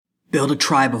Build a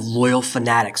tribe of loyal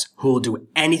fanatics who will do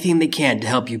anything they can to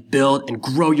help you build and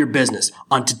grow your business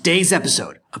on today's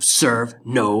episode of Serve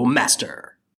No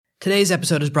Master. Today's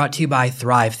episode is brought to you by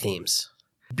Thrive Themes.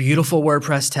 Beautiful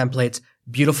WordPress templates,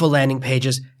 beautiful landing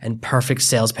pages, and perfect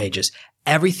sales pages.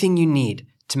 Everything you need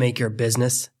to make your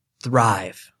business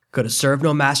thrive. Go to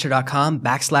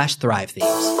servenomaster.com/Thrive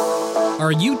Themes.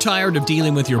 Are you tired of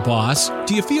dealing with your boss?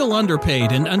 Do you feel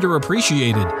underpaid and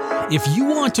underappreciated? If you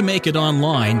want to make it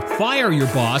online, fire your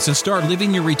boss and start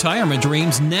living your retirement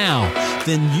dreams now,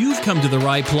 then you've come to the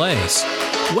right place.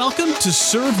 Welcome to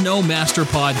Serve No Master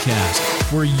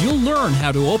Podcast, where you'll learn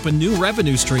how to open new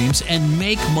revenue streams and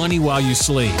make money while you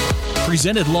sleep.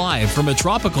 Presented live from a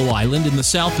tropical island in the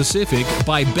South Pacific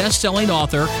by best-selling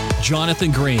author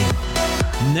Jonathan Green.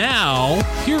 Now,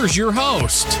 here's your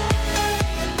host.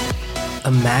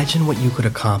 Imagine what you could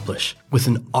accomplish with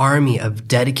an army of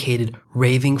dedicated,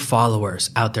 raving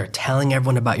followers out there telling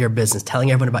everyone about your business,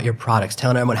 telling everyone about your products,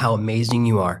 telling everyone how amazing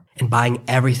you are, and buying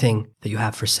everything that you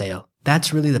have for sale.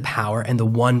 That's really the power and the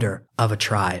wonder of a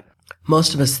tribe.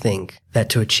 Most of us think that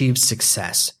to achieve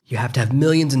success, you have to have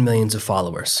millions and millions of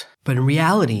followers. But in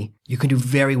reality, you can do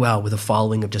very well with a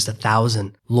following of just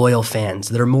 1,000 loyal fans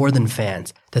that are more than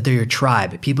fans, that they're your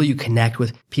tribe, people you connect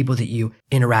with, people that you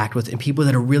interact with, and people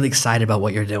that are really excited about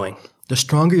what you're doing. The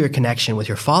stronger your connection with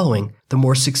your following, the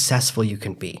more successful you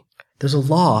can be. There's a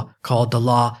law called the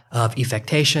law of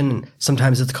effectation.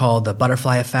 Sometimes it's called the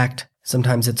butterfly effect.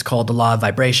 Sometimes it's called the law of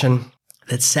vibration,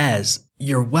 that says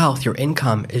your wealth, your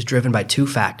income is driven by two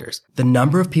factors: the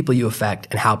number of people you affect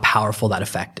and how powerful that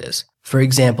effect is. For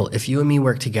example, if you and me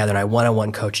work together and I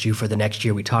one-on-one coached you for the next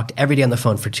year, we talked every day on the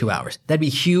phone for 2 hours. That'd be a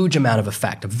huge amount of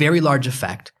effect, a very large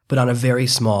effect, but on a very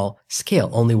small scale,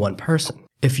 only one person.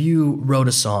 If you wrote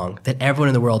a song that everyone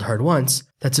in the world heard once,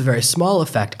 that's a very small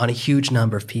effect on a huge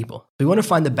number of people. We want to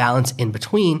find the balance in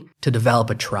between to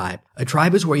develop a tribe. A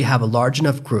tribe is where you have a large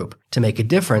enough group to make a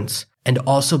difference and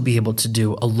also be able to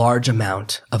do a large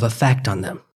amount of effect on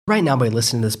them. Right now, by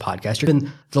listening to this podcast, you're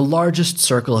in the largest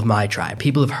circle of my tribe.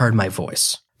 People have heard my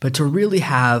voice. But to really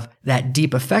have that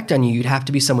deep effect on you, you'd have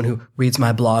to be someone who reads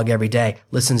my blog every day,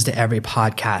 listens to every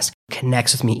podcast,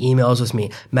 connects with me, emails with me,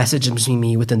 messages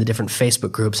me within the different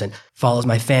Facebook groups, and follows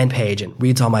my fan page and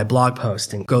reads all my blog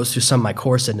posts and goes through some of my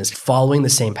courses and is following the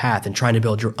same path and trying to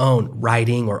build your own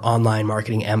writing or online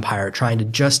marketing empire, trying to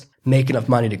just make enough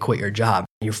money to quit your job.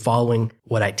 You're following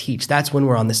what I teach. That's when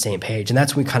we're on the same page. And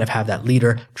that's when we kind of have that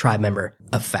leader, tribe member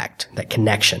effect, that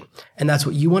connection. And that's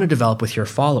what you want to develop with your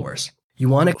followers. You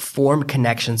want to form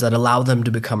connections that allow them to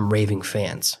become raving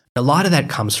fans. A lot of that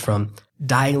comes from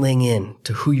dialing in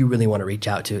to who you really want to reach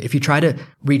out to. If you try to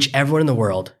reach everyone in the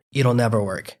world, it'll never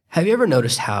work. Have you ever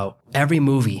noticed how every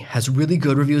movie has really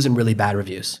good reviews and really bad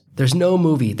reviews? There's no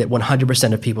movie that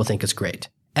 100% of people think is great.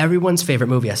 Everyone's favorite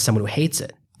movie has someone who hates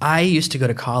it. I used to go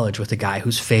to college with a guy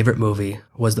whose favorite movie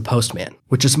was The Postman,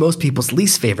 which is most people's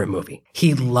least favorite movie.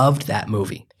 He loved that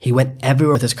movie. He went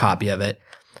everywhere with his copy of it.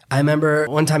 I remember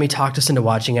one time he talked us into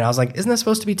watching it. I was like, isn't that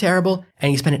supposed to be terrible?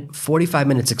 And he spent 45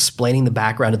 minutes explaining the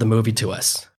background of the movie to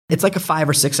us. It's like a 5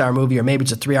 or 6 hour movie, or maybe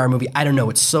it's a 3 hour movie. I don't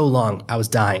know. It's so long. I was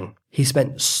dying. He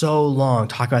spent so long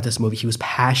talking about this movie he was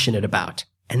passionate about.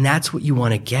 And that's what you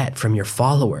want to get from your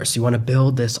followers. You want to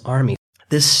build this army.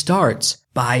 This starts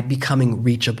by becoming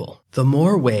reachable. The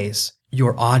more ways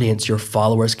your audience, your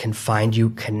followers can find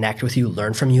you, connect with you,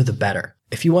 learn from you, the better.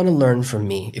 If you want to learn from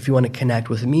me, if you want to connect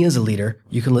with me as a leader,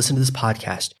 you can listen to this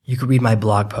podcast. You can read my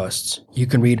blog posts. You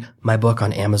can read my book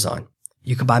on Amazon.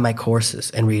 You can buy my courses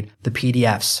and read the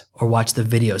PDFs or watch the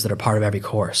videos that are part of every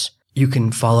course. You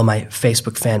can follow my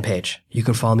Facebook fan page. You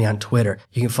can follow me on Twitter.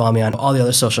 You can follow me on all the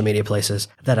other social media places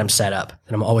that I'm set up.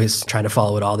 And I'm always trying to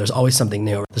follow it all. There's always something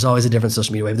new. There's always a different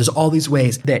social media wave. There's all these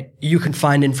ways that you can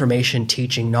find information,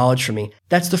 teaching, knowledge from me.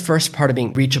 That's the first part of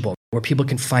being reachable, where people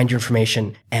can find your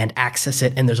information and access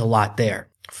it. And there's a lot there.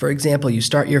 For example, you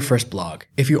start your first blog.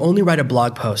 If you only write a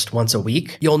blog post once a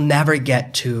week, you'll never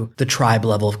get to the tribe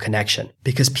level of connection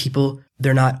because people,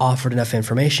 they're not offered enough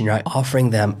information. You're not offering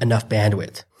them enough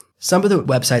bandwidth. Some of the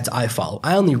websites I follow,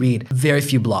 I only read very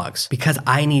few blogs because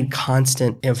I need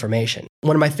constant information.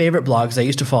 One of my favorite blogs I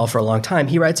used to follow for a long time,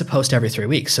 he writes a post every 3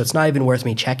 weeks, so it's not even worth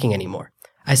me checking anymore.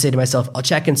 I say to myself, I'll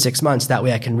check in 6 months, that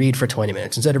way I can read for 20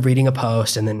 minutes instead of reading a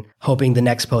post and then hoping the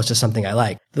next post is something I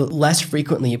like. The less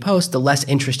frequently you post, the less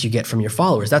interest you get from your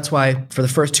followers. That's why for the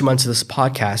first 2 months of this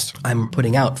podcast, I'm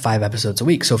putting out 5 episodes a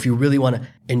week. So if you really want to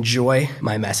enjoy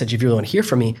my message, if you really want to hear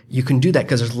from me, you can do that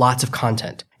because there's lots of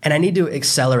content. And I need to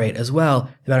accelerate as well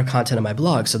the amount of content on my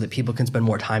blog so that people can spend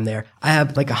more time there. I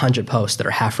have like 100 posts that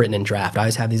are half written in draft. I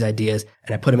always have these ideas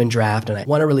and I put them in draft and I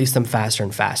want to release them faster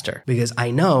and faster because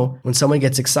I know when someone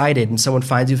gets excited and someone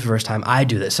finds you for the first time, I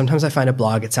do this. Sometimes I find a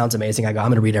blog, it sounds amazing. I go, I'm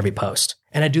going to read every post.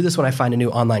 And I do this when I find a new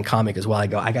online comic as well. I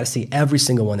go, I got to see every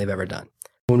single one they've ever done.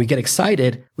 When we get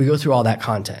excited, we go through all that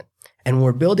content. And when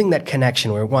we're building that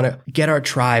connection, where we want to get our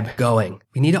tribe going,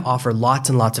 we need to offer lots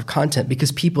and lots of content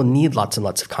because people need lots and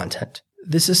lots of content.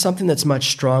 This is something that's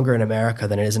much stronger in America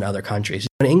than it is in other countries.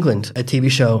 In England, a TV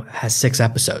show has 6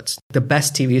 episodes. The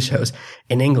best TV shows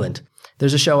in England.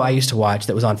 There's a show I used to watch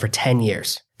that was on for 10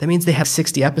 years. That means they have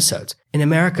 60 episodes. In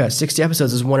America, 60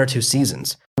 episodes is 1 or 2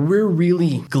 seasons. We're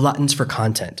really gluttons for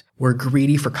content. We're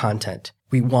greedy for content.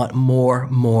 We want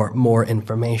more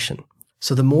information.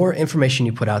 So the more information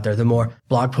you put out there, the more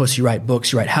blog posts you write,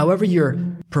 books you write, however you're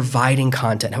providing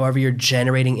content, however you're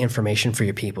generating information for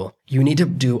your people, you need to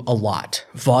do a lot.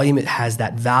 Volume, it has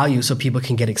that value so people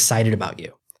can get excited about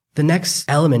you. The next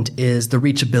element is the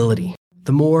reachability.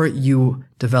 The more you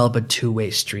develop a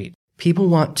two-way street, people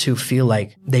want to feel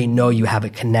like they know you have a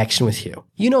connection with you.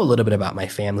 You know a little bit about my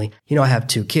family. You know I have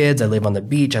 2 kids. I live on the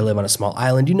beach. I live on a small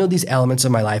island. You know these elements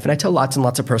of my life. And I tell lots and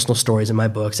lots of personal stories in my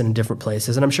books and in different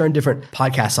places. And I'm sure in different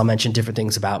podcasts I'll mention different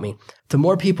things about me. The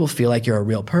more people feel like you're a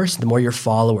real person, the more your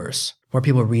followers, more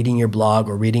people reading your blog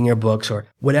or reading your books or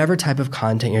whatever type of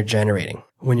content you're generating.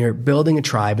 When you're building a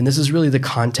tribe, and this is really the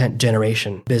content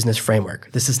generation business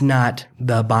framework. This is not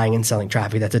the buying and selling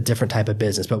traffic. That's a different type of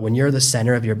business. But when you're the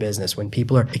center of your business, when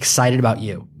people are excited about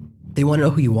you, they want to know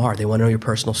who you are. They want to know your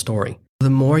personal story. The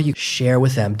more you share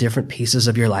with them different pieces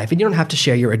of your life, and you don't have to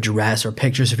share your address or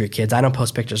pictures of your kids. I don't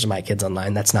post pictures of my kids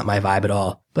online. That's not my vibe at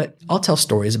all. But I'll tell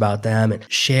stories about them and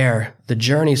share the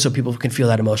journey so people can feel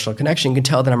that emotional connection, can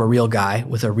tell that I'm a real guy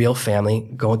with a real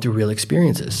family going through real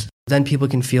experiences. Then people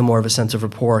can feel more of a sense of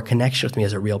rapport or connection with me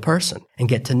as a real person and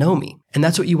get to know me. And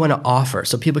that's what you want to offer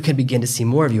so people can begin to see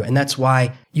more of you. And that's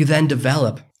why you then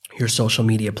develop your social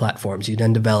media platforms. You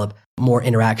then develop more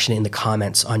interaction in the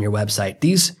comments on your website.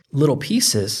 These little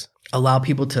pieces allow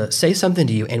people to say something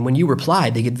to you. And when you reply,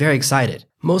 they get very excited.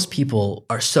 Most people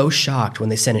are so shocked when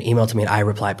they send an email to me and I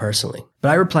reply personally. But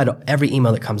I reply to every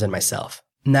email that comes in myself.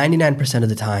 99% of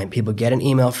the time, people get an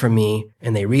email from me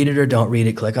and they read it or don't read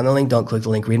it, click on the link, don't click the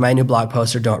link, read my new blog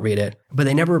post or don't read it. But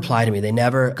they never reply to me. They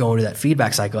never go into that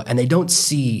feedback cycle and they don't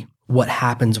see what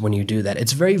happens when you do that.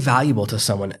 It's very valuable to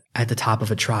someone at the top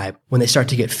of a tribe when they start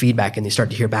to get feedback and they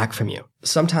start to hear back from you.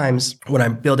 Sometimes when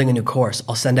I'm building a new course,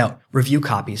 I'll send out review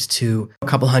copies to a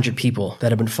couple hundred people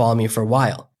that have been following me for a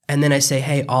while. And then I say,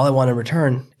 hey, all I want in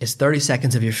return is 30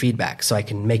 seconds of your feedback so I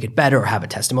can make it better or have a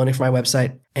testimony for my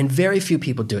website. And very few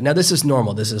people do it. Now, this is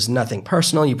normal. This is nothing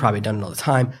personal. You've probably done it all the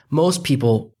time. Most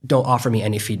people don't offer me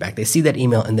any feedback. They see that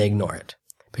email and they ignore it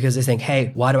because they think,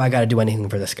 hey, why do I got to do anything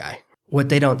for this guy? What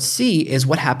they don't see is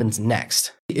what happens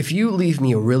next. If you leave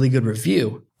me a really good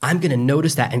review, I'm going to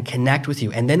notice that and connect with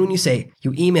you. And then when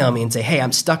you email me and say, hey,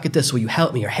 I'm stuck at this. Will you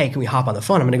help me? Or hey, can we hop on the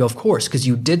phone? I'm going to go, of course, because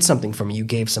you did something for me. You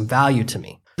gave some value to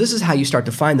me. This is how you start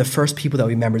to find the first people that will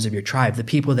be members of your tribe, the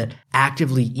people that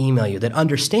actively email you, that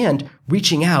understand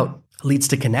reaching out leads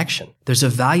to connection. There's a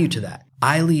value to that.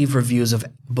 I leave reviews of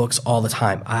books all the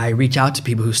time. I reach out to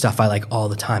people whose stuff I like all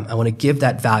the time. I want to give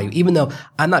that value, even though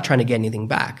I'm not trying to get anything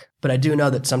back. But I do know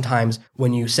that sometimes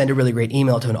when you send a really great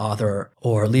email to an author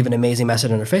or leave an amazing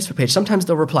message on their Facebook page, sometimes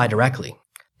they'll reply directly.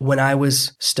 When I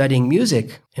was studying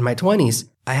music in my 20s,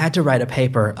 I had to write a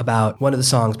paper about one of the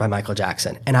songs by Michael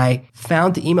Jackson. And I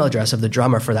found the email address of the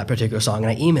drummer for that particular song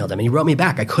and I emailed him and he wrote me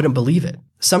back. I couldn't believe it.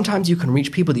 Sometimes you can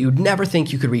reach people that you'd never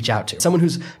think you could reach out to. Someone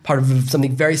who's part of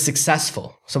something very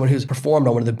successful, someone who's performed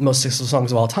on one of the most successful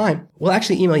songs of all time, will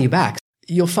actually email you back.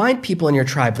 You'll find people in your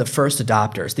tribe, the first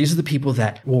adopters. These are the people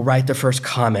that will write the first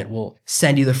comment, will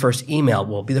send you the first email,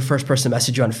 will be the first person to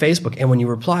message you on Facebook. And when you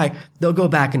reply, they'll go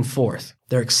back and forth.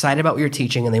 They're excited about what you're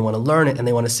teaching and they want to learn it and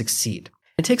they want to succeed.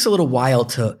 It takes a little while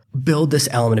to build this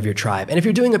element of your tribe. And if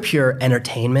you're doing a pure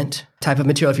entertainment type of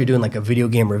material, if you're doing like a video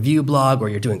game review blog or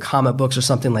you're doing comic books or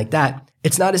something like that,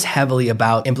 it's not as heavily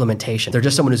about implementation. They're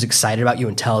just someone who's excited about you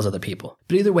and tells other people.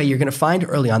 But either way, you're going to find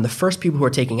early on, the first people who are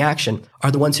taking action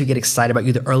are the ones who get excited about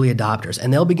you, the early adopters,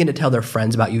 and they'll begin to tell their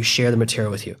friends about you, share the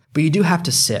material with you. But you do have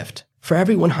to sift. For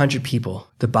every 100 people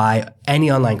that buy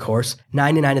any online course,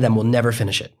 99 of them will never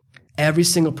finish it. Every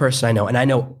single person I know, and I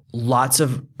know lots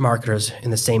of marketers in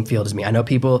the same field as me. I know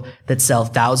people that sell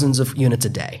thousands of units a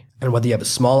day. And whether you have a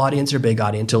small audience or big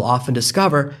audience, you'll often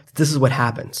discover that this is what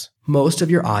happens. Most of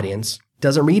your audience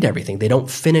doesn't read everything. They don't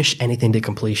finish anything to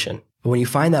completion. But when you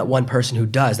find that one person who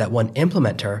does, that one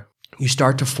implementer, you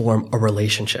start to form a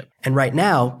relationship. And right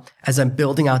now, as I'm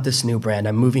building out this new brand,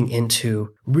 I'm moving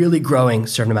into really growing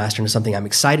Serve No Master into something I'm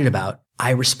excited about.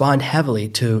 I respond heavily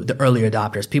to the early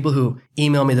adopters, people who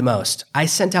email me the most. I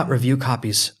sent out review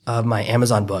copies of my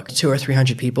Amazon book, 200 or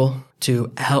 300 people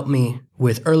to help me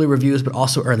with early reviews, but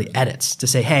also early edits to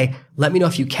say, hey, let me know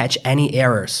if you catch any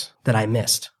errors that I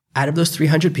missed. Out of those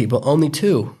 300 people, only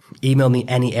 2 emailed me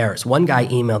any errors. One guy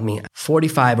emailed me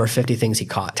 45 or 50 things he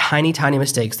caught. Tiny, tiny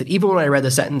mistakes that even when I read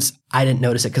the sentence, I didn't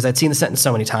notice it because I'd seen the sentence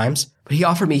so many times. But he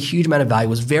offered me a huge amount of value,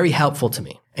 was very helpful to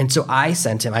me. And so I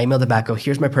emailed him back,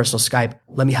 here's my personal Skype.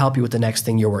 Let me help you with the next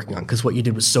thing you're working on because what you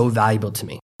did was so valuable to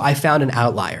me. I found an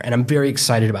outlier and I'm very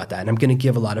excited about that. And I'm going to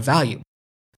give a lot of value.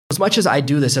 As much as I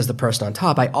do this as the person on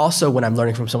top, I also, when I'm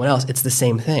learning from someone else, it's the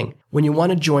same thing. When you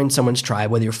want to join someone's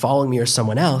tribe, whether you're following me or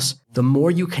someone else, the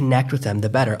more you connect with them, the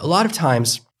better. A lot of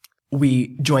times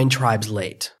we join tribes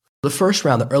late. The first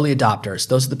round, the early adopters,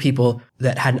 those are the people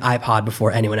that had an iPod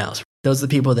before anyone else. Those are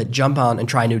the people that jump on and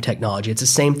try new technology. It's the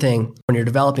same thing when you're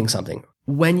developing something.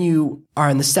 When you are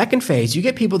in the second phase, you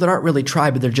get people that aren't really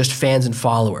tribe, but they're just fans and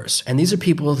followers. And these are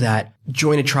people that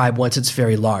join a tribe once it's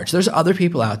very large. There's other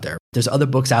people out there. There's other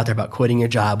books out there about quitting your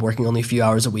job, working only a few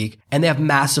hours a week, and they have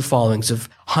massive followings of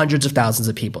hundreds of thousands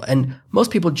of people. And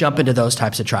most people jump into those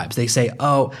types of tribes. They say,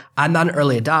 oh, I'm not an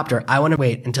early adopter. I want to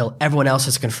wait until everyone else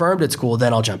has confirmed it's cool,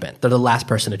 then I'll jump in. They're the last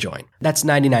person to join. That's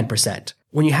 99%.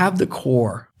 When you have the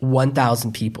core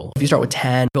 1,000 people, if you start with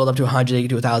 10, build up to 100, you get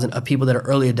to 1,000 of people that are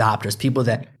early adopters, people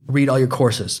that read all your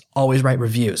courses, always write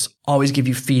reviews, always give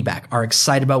you feedback, are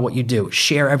excited about what you do,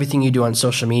 share everything you do on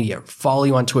social media, follow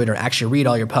you on Twitter, actually read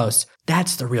all your posts.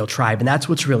 That's the real tribe. And that's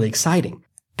what's really exciting.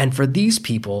 And for these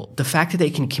people, the fact that they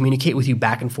can communicate with you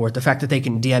back and forth, the fact that they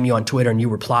can DM you on Twitter and you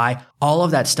reply, all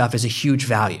of that stuff is a huge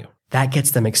value. That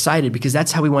gets them excited because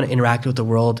that's how we want to interact with the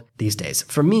world these days.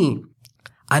 For me,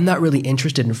 I'm not really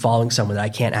interested in following someone that I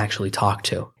can't actually talk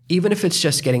to. Even if it's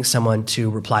just getting someone to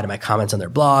reply to my comments on their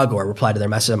blog or reply to their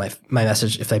message on my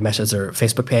message if they message their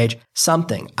Facebook page,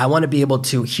 something. I want to be able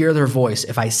to hear their voice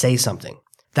if I say something.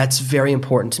 That's very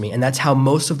important to me. And that's how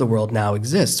most of the world now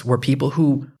exists. We're people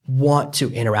who want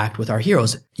to interact with our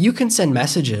heroes. You can send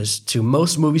messages to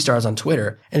most movie stars on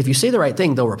Twitter, and if you say the right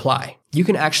thing, they'll reply. You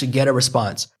can actually get a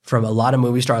response from a lot of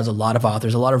movie stars, a lot of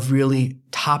authors, a lot of really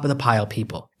top of the pile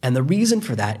people. And the reason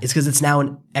for that is because it's now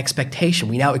an expectation.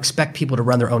 We now expect people to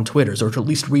run their own Twitters or to at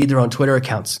least read their own Twitter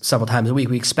accounts several times a week.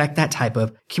 We expect that type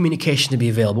of communication to be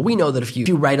available. We know that if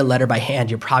you write a letter by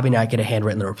hand, you're probably not going to get a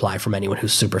handwritten reply from anyone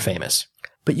who's super famous.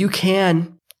 But you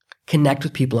can connect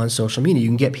with people on social media. You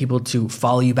can get people to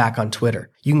follow you back on Twitter.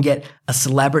 You can get a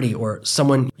celebrity or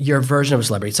someone, your version of a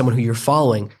celebrity, someone who you're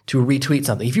following to retweet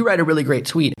something. If you write a really great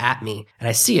tweet at me and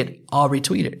I see it, I'll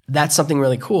retweet it. That's something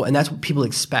really cool. And that's what people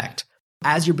expect.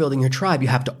 As you're building your tribe, you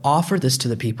have to offer this to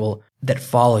the people that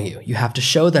follow you. You have to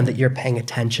show them that you're paying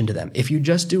attention to them. If you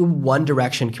just do one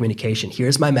direction communication,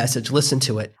 here's my message, listen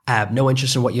to it, I have no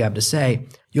interest in what you have to say,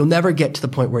 you'll never get to the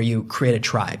point where you create a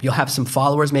tribe. You'll have some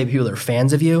followers, maybe people that are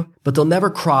fans of you, but they'll never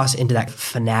cross into that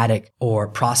fanatic or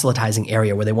proselytizing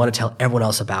area where they want to tell everyone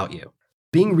else about you.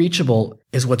 Being reachable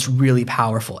is what's really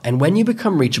powerful. And when you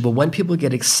become reachable, when people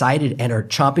get excited and are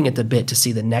chomping at the bit to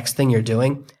see the next thing you're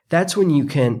doing, that's when you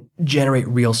can generate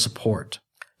real support.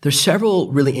 There's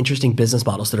several really interesting business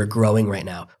models that are growing right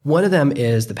now. One of them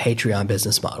is the Patreon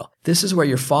business model. This is where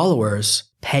your followers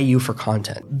pay you for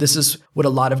content. This is what a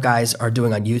lot of guys are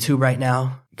doing on YouTube right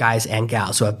now, guys and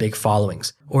gals who have big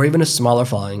followings, or even a smaller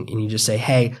following. And you just say,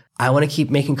 hey, I want to keep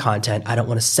making content. I don't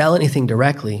want to sell anything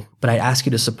directly, but I ask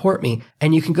you to support me.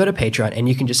 And you can go to Patreon and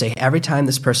you can just say, every time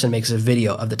this person makes a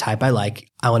video of the type I like,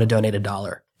 I want to donate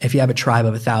 $1. If you have a tribe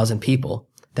of 1,000 people,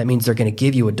 that means they're going to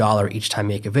give you $1 each time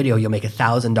you make a video. You'll make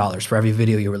 $1,000 for every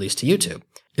video you release to YouTube.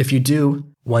 If you do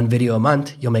one video a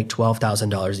month, you'll make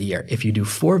 $12,000 a year. If you do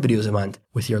 4 videos a month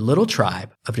with your little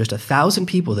tribe of just 1,000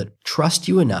 people that trust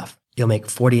you enough, you'll make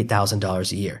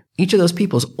 $48,000 a year. Each of those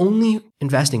people is only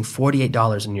investing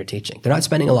 $48 in your teaching. They're not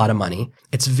spending a lot of money.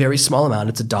 It's a very small amount.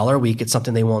 It's $1 a week. It's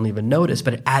something they won't even notice,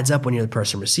 but it adds up when you're the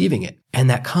person receiving it. And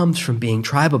that comes from being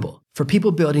tribable. For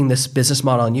people building this business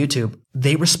model on YouTube,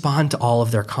 they respond to all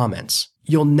of their comments.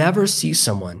 You'll never see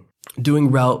someone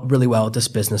doing really well with this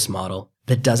business model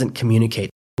that doesn't communicate.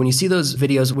 When you see those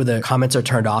videos where the comments are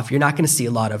turned off, you're not going to see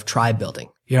a lot of tribe building.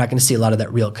 You're not going to see a lot of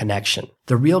that real connection.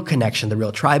 The real connection, the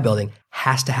real tribe building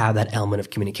has to have that element of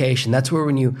communication. That's where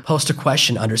when you post a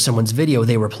question under someone's video,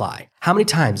 they reply. How many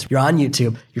times you're on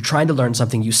YouTube, you're trying to learn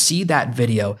something, you see that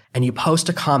video and you post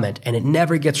a comment and it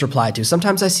never gets replied to.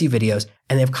 Sometimes I see videos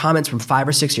and they have comments from 5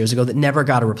 or 6 years ago that never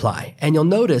got a reply. And you'll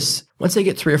notice once they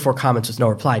get 3 or 4 comments with no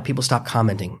reply, people stop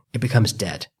commenting. It becomes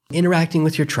dead. interacting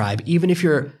with your tribe, even if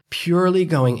you're purely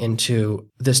going into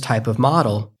this type of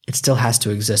model, it still has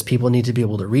to exist. People need to be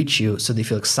able to reach you so they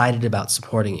feel excited about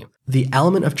supporting you. The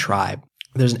element of tribe,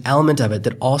 there's an element of it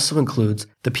that also includes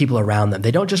the people around them.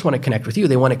 They don't just want to connect with you.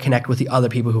 They want to connect with the other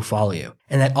people who follow you.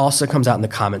 And that also comes out in the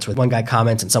comments where one guy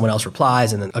comments and someone else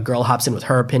replies, and then a girl hops in with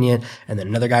her opinion, and then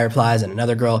another guy replies and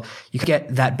another girl. You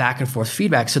get that back and forth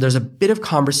feedback. So there's a bit of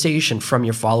conversation from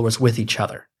your followers with each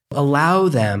other. Allow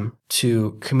them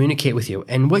to communicate with you.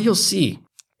 And what you'll see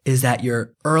is that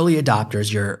your early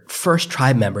adopters, your first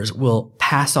tribe members, will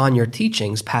pass on your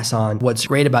teachings, pass on what's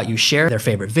great about you, share their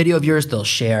favorite video of yours. They'll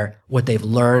share what they've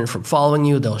learned from following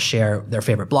you. They'll share their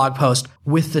favorite blog post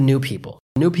with the new people.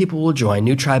 New people will join,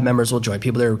 new tribe members will join,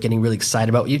 people that are getting really excited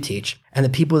about what you teach. And the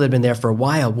people that have been there for a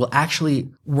while will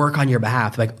actually work on your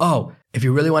behalf. Like, oh, if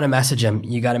you really want to message him,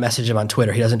 you got to message him on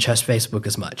Twitter. He doesn't trust Facebook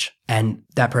as much. And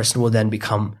that person will then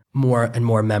become more and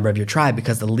more a member of your tribe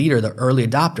because the leader, the early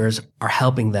adopters, are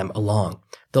helping them along.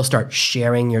 They'll start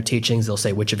sharing your teachings. They'll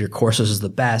say which of your courses is the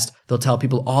best. They'll tell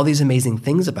people all these amazing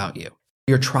things about you.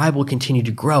 Your tribe will continue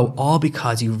to grow all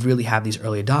because you really have these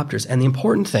early adopters. And the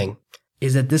important thing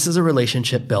is that this is a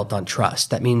relationship built on trust.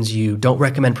 That means you don't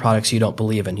recommend products you don't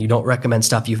believe in. You don't recommend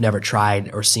stuff you've never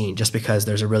tried or seen just because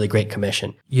there's a really great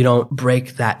commission. You don't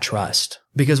break that trust.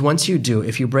 Because once you do,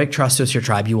 if you break trust with your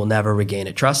tribe, you will never regain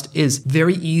it. Trust is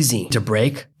very easy to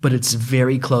break, but it's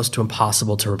very close to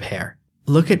impossible to repair.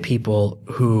 Look at people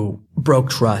who broke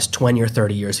trust 20 or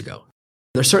 30 years ago.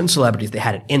 There are certain celebrities, they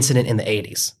had an incident in the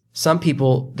 80s. Some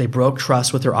people, they broke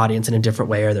trust with their audience in a different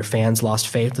way, or their fans lost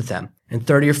faith with them. And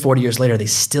 30 or 40 years later, they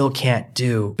still can't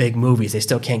do big movies. They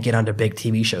still can't get onto big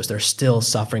TV shows. They're still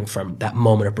suffering from that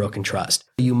moment of broken trust.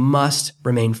 You must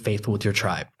remain faithful with your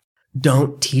tribe.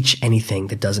 Don't teach anything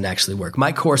that doesn't actually work.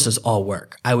 My courses all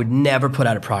work. I would never put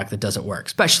out a product that doesn't work,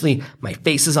 especially my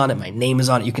face is on it, my name is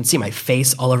on it. You can see my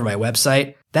face all over my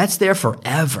website. That's there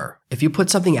forever. If you put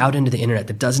something out into the internet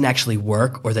that doesn't actually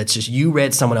work, or that's just you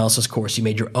read someone else's course, you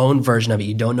made your own version of it,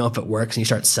 you don't know if it works, and you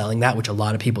start selling that, which a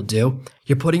lot of people do,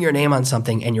 you're putting your name on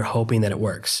something and you're hoping that it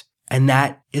works. And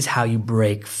that is how you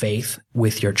break faith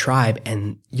with your tribe,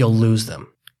 and you'll lose them.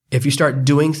 If you start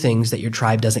doing things that your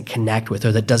tribe doesn't connect with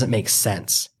or that doesn't make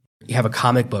sense, you have a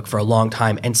comic book for a long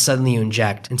time and suddenly you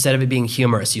inject, instead of it being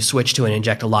humorous, you switch to and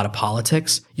inject a lot of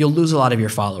politics, you'll lose a lot of your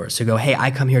followers who go, hey,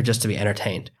 I come here just to be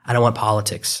entertained. I don't want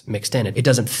politics mixed in. It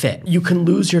doesn't fit. You can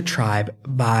lose your tribe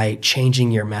by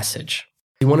changing your message.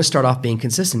 You want to start off being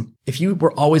consistent. If you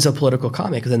were always a political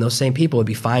comic, then those same people would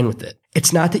be fine with it.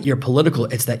 It's not that you're political,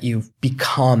 it's that you've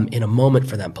become in a moment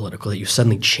for them political, that you've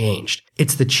suddenly changed.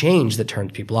 It's the change that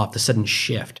turns people off, the sudden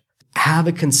shift. Have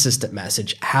a consistent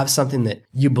message, have something that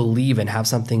you believe in, have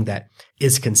something that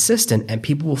is consistent, and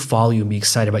people will follow you and be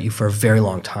excited about you for a very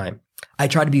long time. I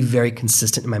try to be very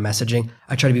consistent in my messaging.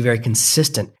 I try to be very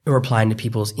consistent in replying to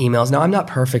people's emails. Now, I'm not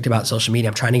perfect about social media.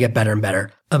 I'm trying to get better and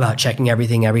better about checking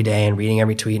everything every day and reading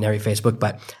every tweet and every Facebook,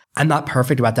 but I'm not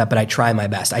perfect about that, but I try my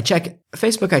best. I check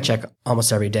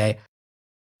almost every day.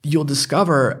 You'll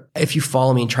discover if you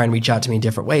follow me and try and reach out to me in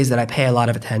different ways that I pay a lot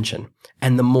of attention.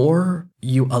 And the more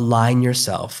you align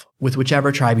yourself with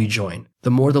whichever tribe you join,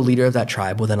 the more the leader of that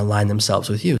tribe will then align themselves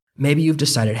with you. Maybe you've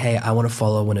decided, hey, I want to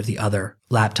follow one of the other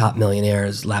laptop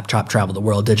millionaires, laptop travel the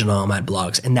world, digital nomad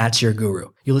blogs, and that's your guru.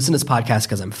 You listen to this podcast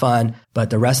because I'm fun, but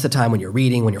the rest of the time when you're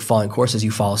reading, when you're following courses, you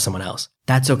follow someone else.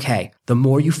 That's okay. The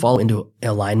more you fall into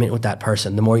alignment with that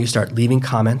person, the more you start leaving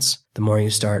comments, the more you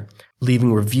start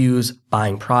leaving reviews,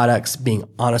 buying products, being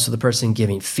honest with the person,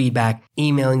 giving feedback,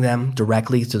 emailing them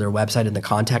directly through their website in the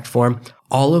contact form.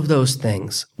 All of those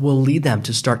things will lead them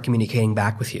to start communicating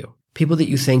back with you. People that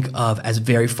you think of as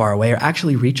very far away are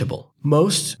actually reachable.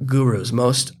 Most gurus,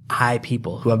 most high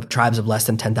people who have tribes of less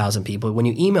than 10,000 people, when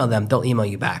you email them, they'll email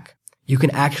you back. You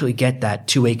can actually get that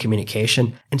two-way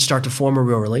communication and start to form a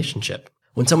real relationship.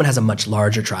 When someone has a much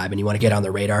larger tribe and you want to get on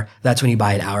their radar, that's when you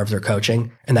buy an hour of their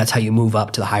coaching. And that's how you move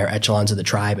up to the higher echelons of the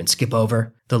tribe and skip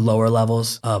over the lower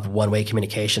levels of one-way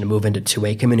communication and move into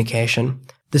two-way communication.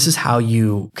 This is how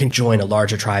you can join a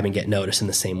larger tribe and get noticed in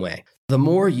the same way. The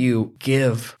more you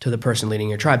give to the person leading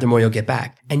your tribe, the more you'll get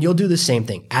back. And you'll do the same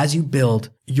thing. As you build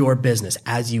your business,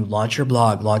 as you launch your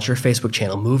blog, launch your Facebook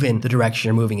channel, move in the direction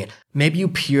you're moving in. Maybe you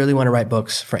purely want to write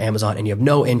books for Amazon and you have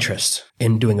no interest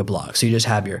in doing a blog. So you just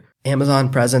have your Amazon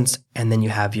presence and then you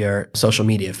have your social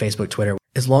media, Facebook, Twitter.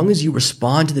 As long as you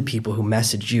respond to the people who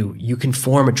message you, you can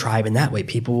form a tribe in that way.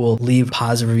 People will leave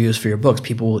positive reviews for your books.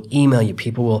 People will email you.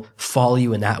 People will follow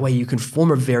you in that way. You can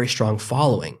form a very strong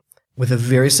following. with a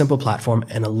very simple platform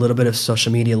and a little bit of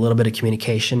social media, a little bit of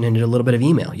communication, and a little bit of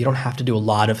email. You don't have to do a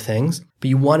lot of things, but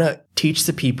you want to teach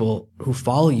the people who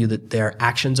follow you that their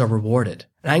actions are rewarded.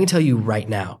 And I can tell you right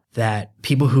now that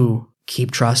people who keep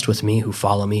trust with me, who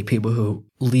follow me, people who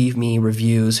leave me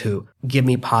reviews, who give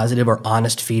me positive or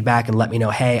honest feedback and let me know,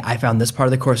 hey, I found this part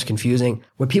of the course confusing.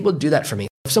 When people do that for me,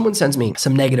 if someone sends me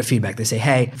some negative feedback, they say,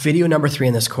 hey, video number 3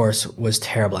 in this course was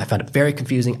terrible. I found it very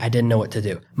confusing. I didn't know what to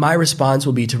do. My response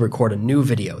will be to record a new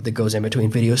video that goes in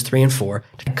between videos 3 and 4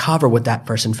 to cover what that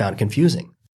person found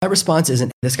confusing. My response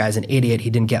isn't, this guy's an idiot,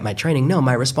 he didn't get my training. No,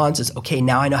 my response is, okay,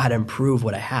 now I know how to improve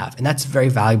what I have. And that's very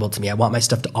valuable to me. I want my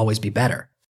stuff to always be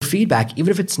better. Feedback, even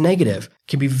if it's negative,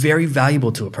 can be very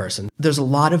valuable to a person. There's a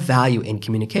lot of value in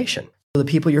communication. The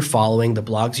people you're following, the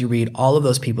blogs you read, all of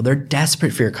those people, they're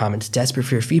desperate for your comments, desperate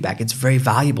for your feedback. It's very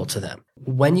valuable to them.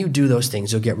 When you do those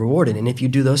things, you'll get rewarded. And if you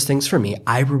do those things for me,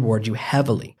 I reward you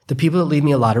heavily. The people that leave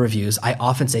me a lot of reviews, I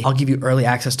often say, I'll give you early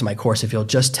access to my course if you'll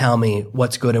just tell me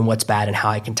what's good and what's bad and how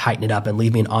I can tighten it up and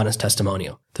leave me an honest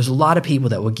testimonial. There's a lot of people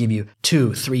that will give you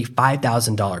 $2,000, $3,000,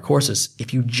 $5,000 courses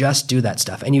if you just do that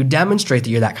stuff. And you demonstrate that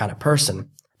you're that kind of person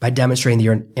by demonstrating that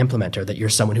you're an implementer, that you're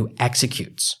someone who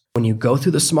executes. When you go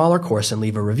through the smaller course and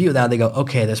leave a review, now they go,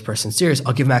 okay, this person's serious.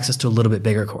 I'll give them access to a little bit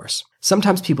bigger course.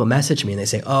 Sometimes people message me and they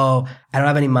say, oh, I don't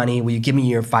have any money. Will you give me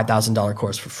your $5,000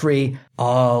 course for free?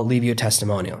 I'll leave you a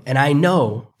testimonial. And I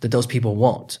know that those people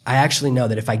won't. I actually know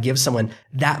that if I give someone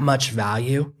that much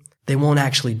value, they won't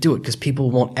actually do it because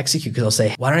people won't execute because they'll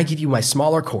say, why don't I give you my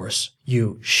smaller course?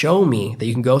 You show me that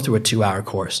you can go through a 2-hour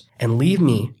course and leave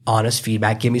me honest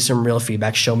feedback, give me some real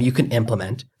feedback, show me you can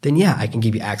implement. Then yeah, I can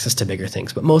give you access to bigger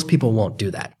things. But most people won't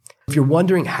do that. If you're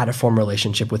wondering how to form a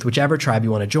relationship with whichever tribe you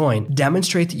want to join,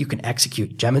 demonstrate that you can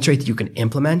execute, demonstrate that you can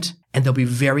implement, and they'll be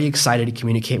very excited to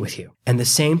communicate with you. And the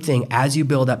same thing as you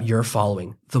build up your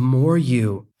following, the more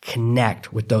you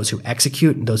connect with those who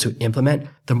execute and those who implement,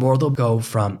 the more they'll go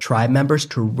from tribe members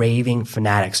to raving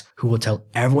fanatics who will tell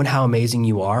everyone how amazing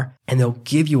you are, and they'll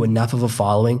give you enough of a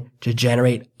following to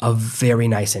generate a very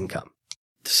nice income.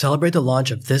 To celebrate the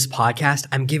launch of this podcast,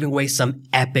 I'm giving away some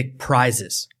epic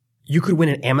prizes. You could win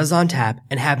an Amazon tab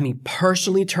and have me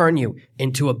personally turn you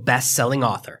into a best-selling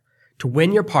author. To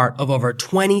win your part of over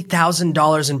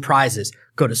 $20,000 in prizes,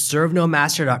 go to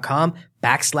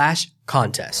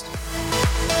servenomaster.com/contest.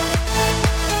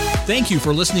 Thank you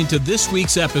for listening to this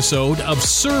week's episode of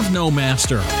Serve No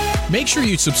Master. Make sure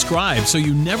you subscribe so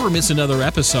you never miss another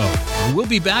episode. We'll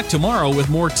be back tomorrow with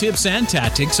more tips and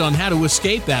tactics on how to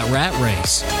escape that rat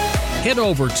race. Head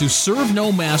over to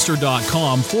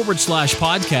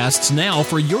servenomaster.com/podcasts now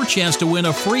for your chance to win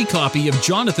a free copy of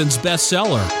Jonathan's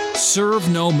bestseller, Serve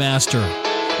No Master.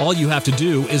 All you have to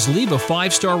do is leave a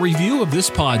 5-star review of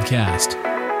this podcast.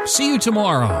 See you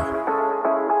tomorrow.